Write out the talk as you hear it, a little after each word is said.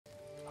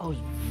I was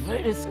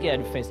very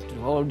scared first to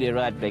hold the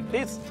rat like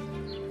this.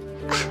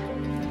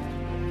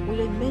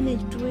 Will I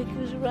manage to work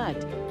with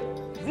rat?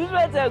 These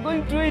rats are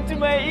going to eat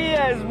my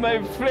ears,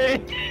 my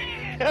friend.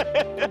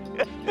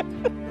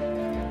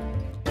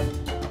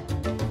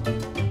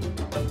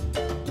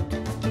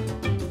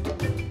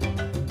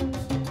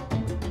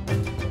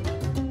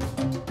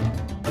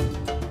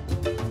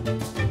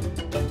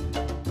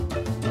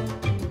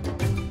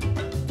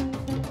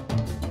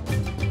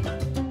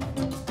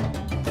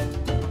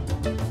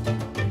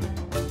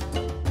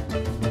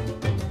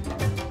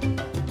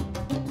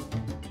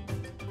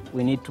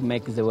 We need to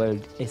make the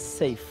world a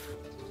safe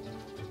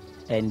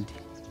and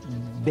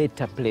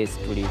better place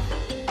to live.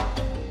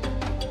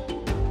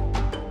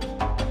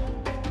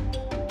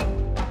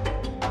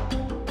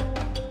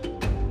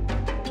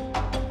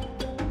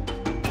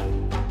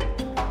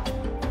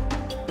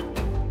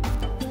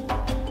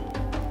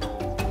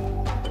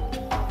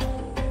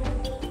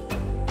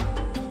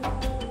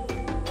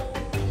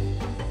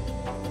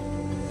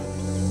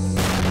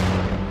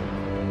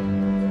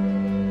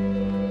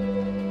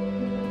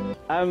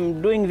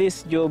 I'm doing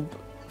this job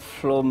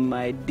from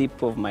my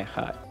deep of my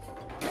heart.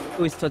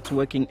 We start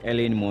working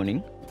early in the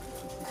morning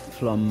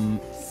from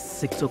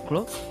 6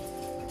 o'clock.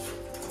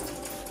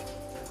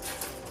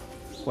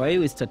 Why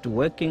we start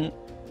working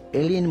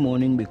early in the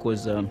morning?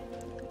 Because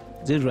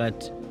the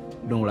rat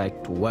don't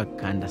like to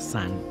work under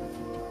sun.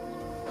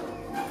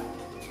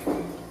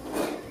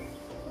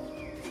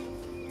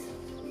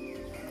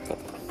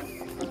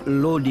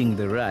 Loading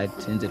the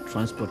rat in the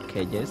transport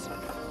cages.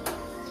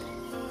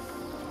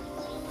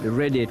 We're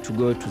ready to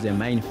go to the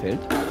minefield.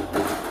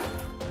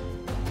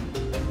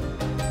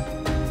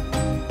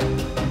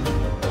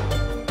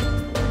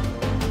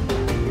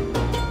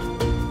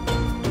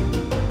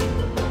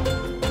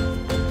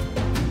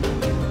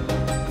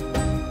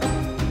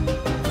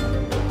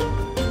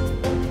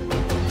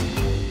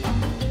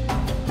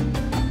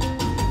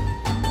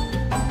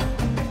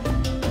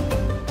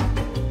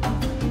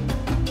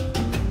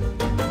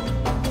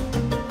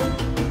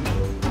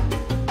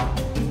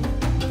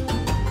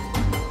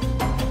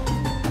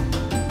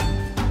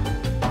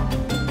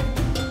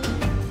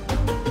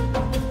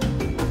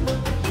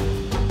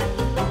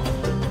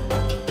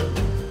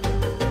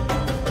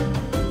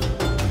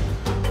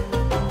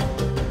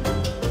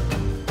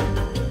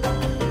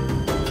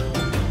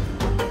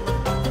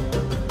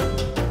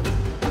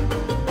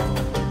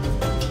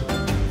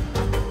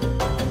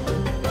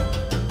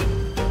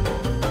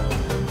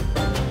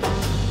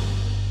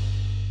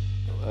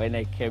 When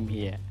I came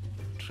here,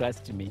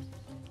 trust me,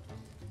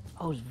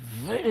 I was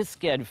very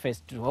scared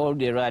first to hold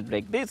the rat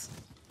like this.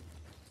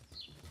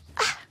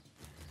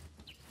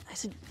 I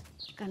said,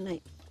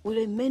 will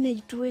I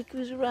manage to work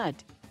with rat?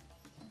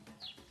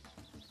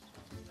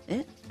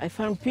 I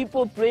found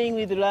people playing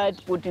with rat,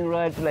 putting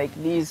rat like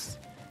this.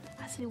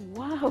 I said,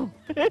 wow,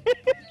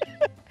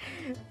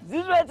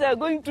 these rats are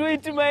going to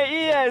eat my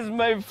ears,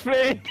 my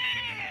friend.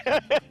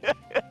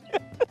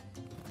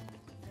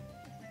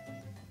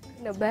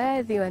 Na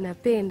baadhi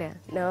wanapenda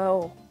na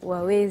wao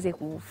waweze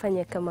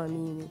kufanya kama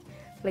mimi,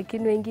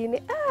 lakini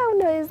wengine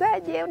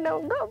unawezaje,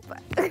 unaogopa.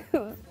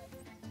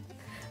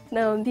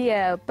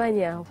 Naambia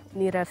panya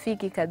ni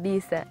rafiki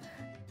kabisa.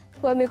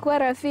 Wamekuwa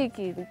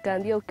rafiki,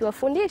 nikaambia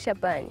ukiwafundisha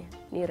panya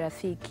ni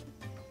rafiki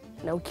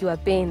na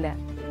ukiwapenda.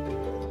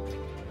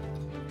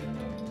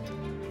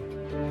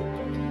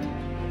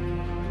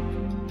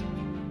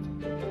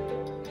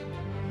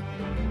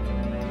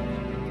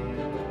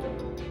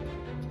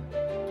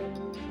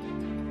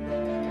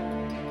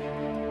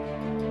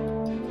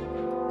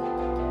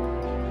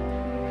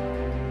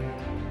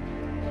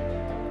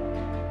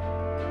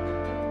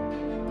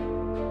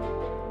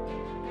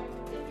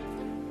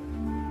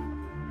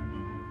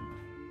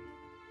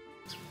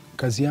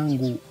 Kazi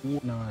yangu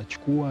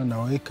nachukua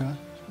naweka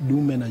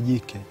dume na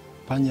jike,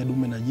 panya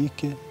dume na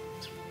jike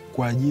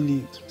kwa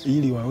ajili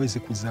ili waweze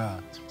kuzaa.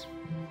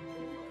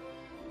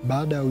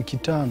 Baada ya wiki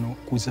 5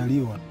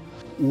 kuzaliwa,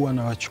 huwa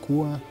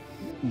nawachukua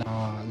na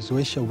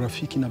wazoesha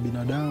urafiki na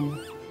binadamu.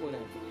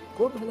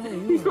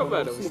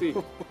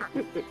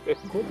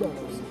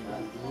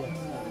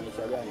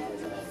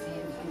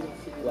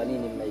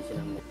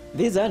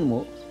 This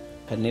animal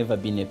can never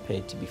been a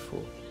pet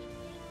before.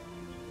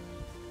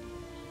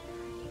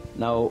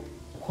 Now,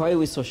 why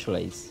we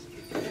socialize?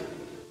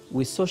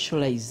 We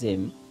socialize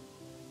them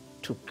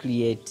to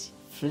create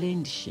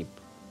friendship,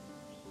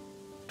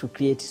 to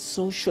create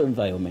social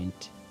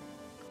environment.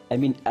 I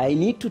mean, I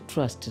need to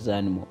trust the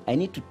animal. I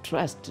need to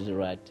trust the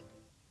rat.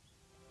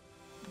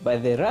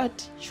 But the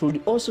rat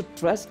should also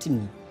trust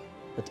me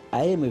that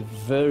I am a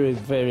very,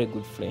 very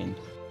good friend.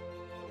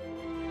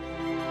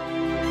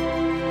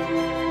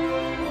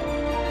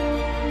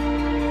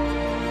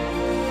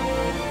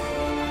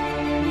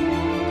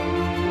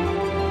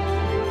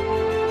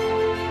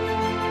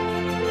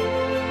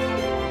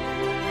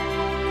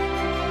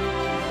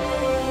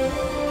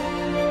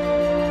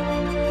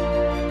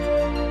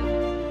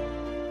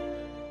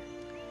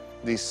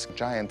 These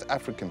giant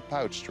African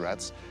pouched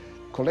rats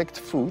collect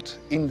food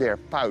in their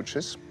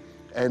pouches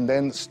and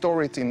then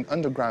store it in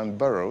underground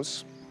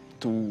burrows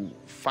to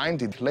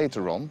find it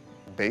later on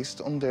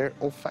based on their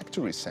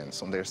olfactory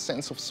sense, on their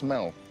sense of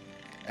smell.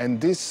 And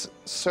this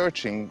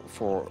searching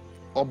for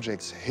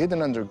objects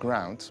hidden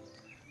underground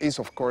is,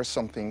 of course,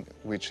 something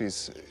which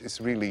is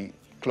really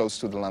close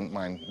to the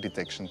landmine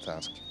detection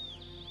task.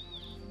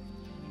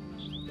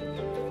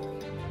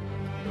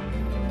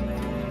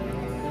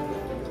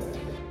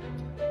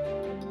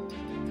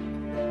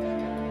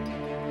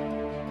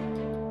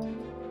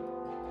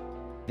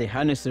 They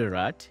harness the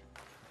rat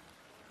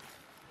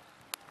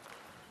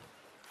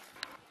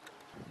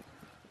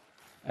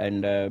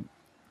and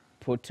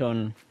put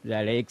on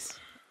their legs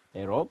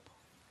a rope,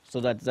 so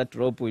that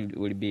rope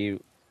will be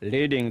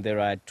leading the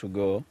rat to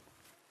go.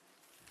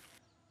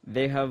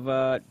 They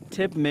have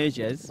tape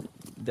measures.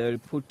 They'll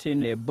put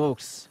in a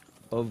box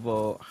of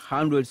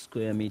 100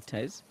 square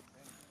meters.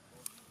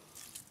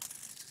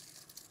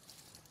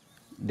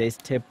 They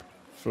step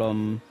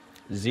from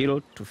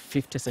 0 to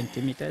 50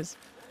 centimeters.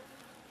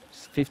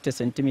 50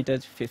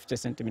 centimeters, 50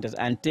 centimeters,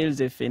 until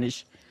they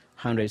finish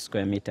 100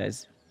 square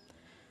meters.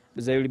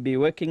 They will be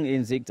working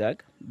in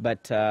zigzag,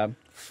 but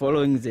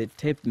following the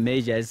tape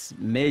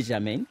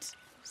measurement.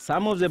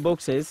 Some of the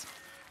boxes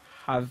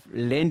have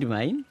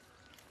landmine,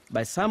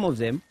 but some of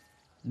them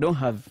don't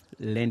have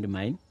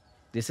landmine.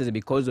 This is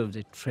because of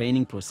the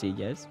training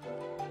procedures.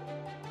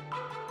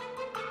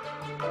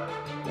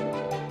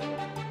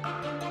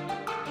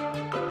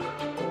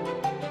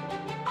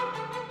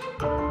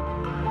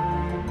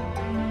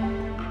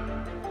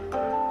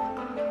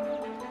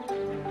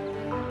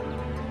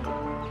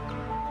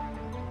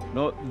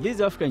 No, this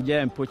African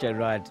giant poacher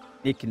rat,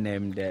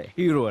 nicknamed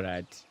hero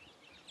rat,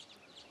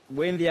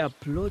 when they are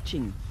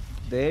approaching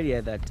the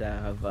area that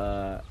have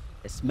a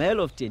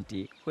smell of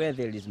TNT, where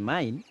there is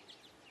mine,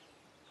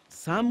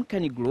 some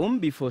can gloom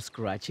before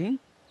scratching,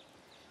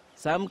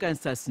 some can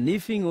start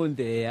sniffing on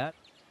the air,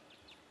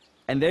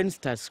 and then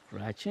start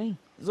scratching.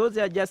 Those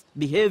are just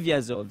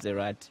behaviors of the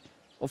rat.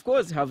 Of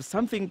course, have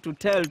something to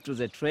tell to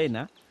the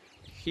trainer,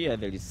 here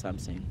there is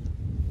something,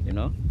 you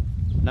know.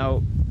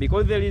 Now,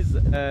 because there is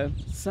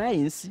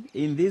science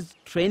in these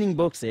training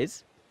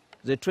boxes,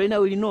 the trainer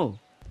will know,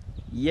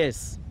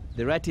 yes,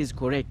 the rat is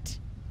correct,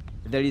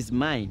 there is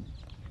mine.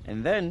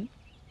 And then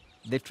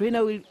the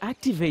trainer will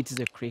activate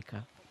the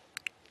clicker,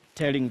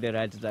 telling the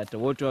rat that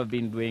what you have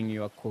been doing,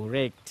 you are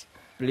correct.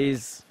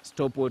 Please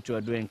stop what you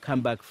are doing, come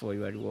back for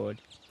your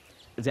reward.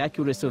 The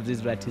accuracy of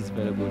this rat is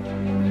very good.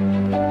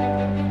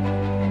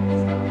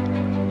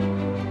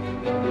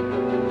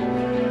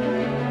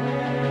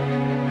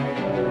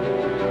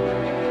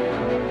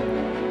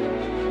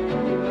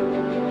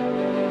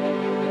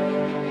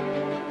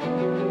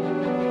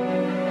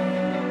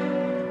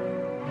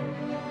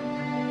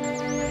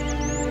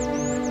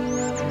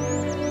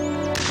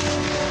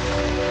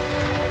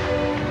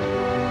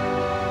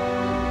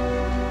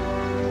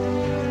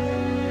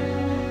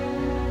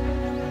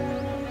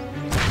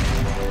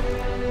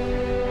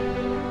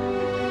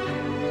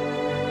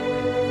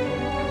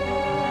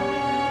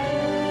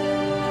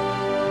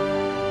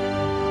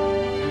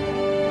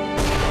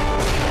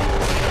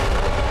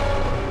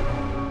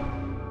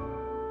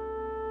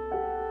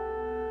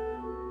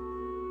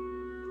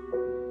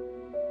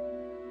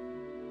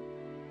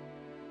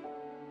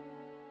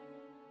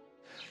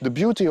 The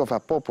beauty of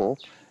Apopo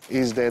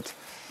is that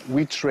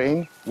we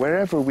train,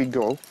 wherever we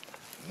go,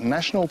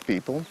 national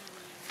people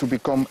to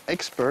become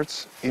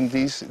experts in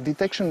this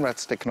detection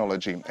rats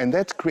technology. And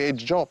that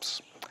creates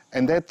jobs.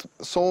 And that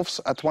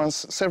solves at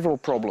once several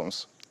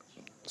problems.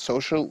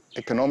 Social,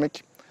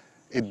 economic,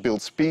 it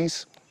builds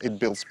peace, it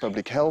builds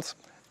public health,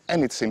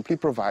 and it simply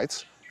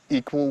provides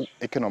equal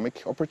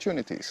economic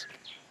opportunities.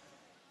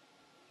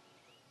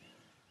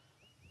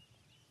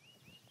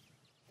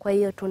 Kwa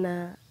hiyo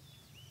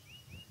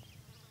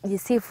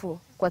tunajisifu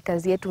kwa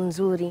kazi yetu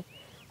nzuri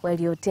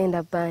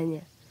waliotenda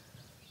panya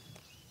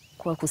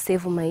kwa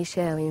kusevu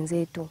maisha ya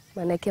wenzetu.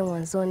 Maanake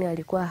mwanzoni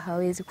walikuwa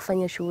hawezi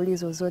kufanya shughuli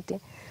zozote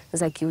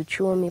za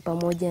kiuchumi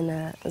pamoja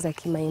na za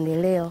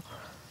kimaendeleo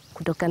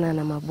kutokana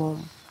na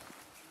mabomu.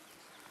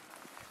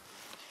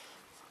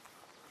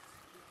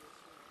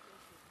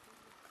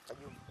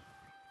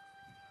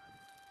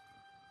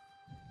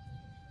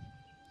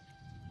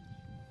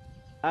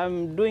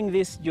 I'm doing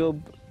this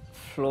job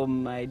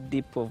from my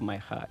deep of my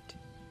heart.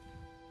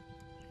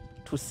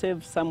 To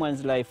save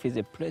someone's life is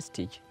a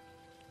prestige.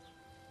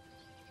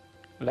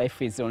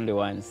 Life is only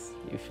once.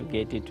 If you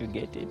get it, you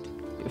get it.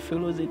 If you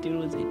lose it, you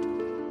lose it.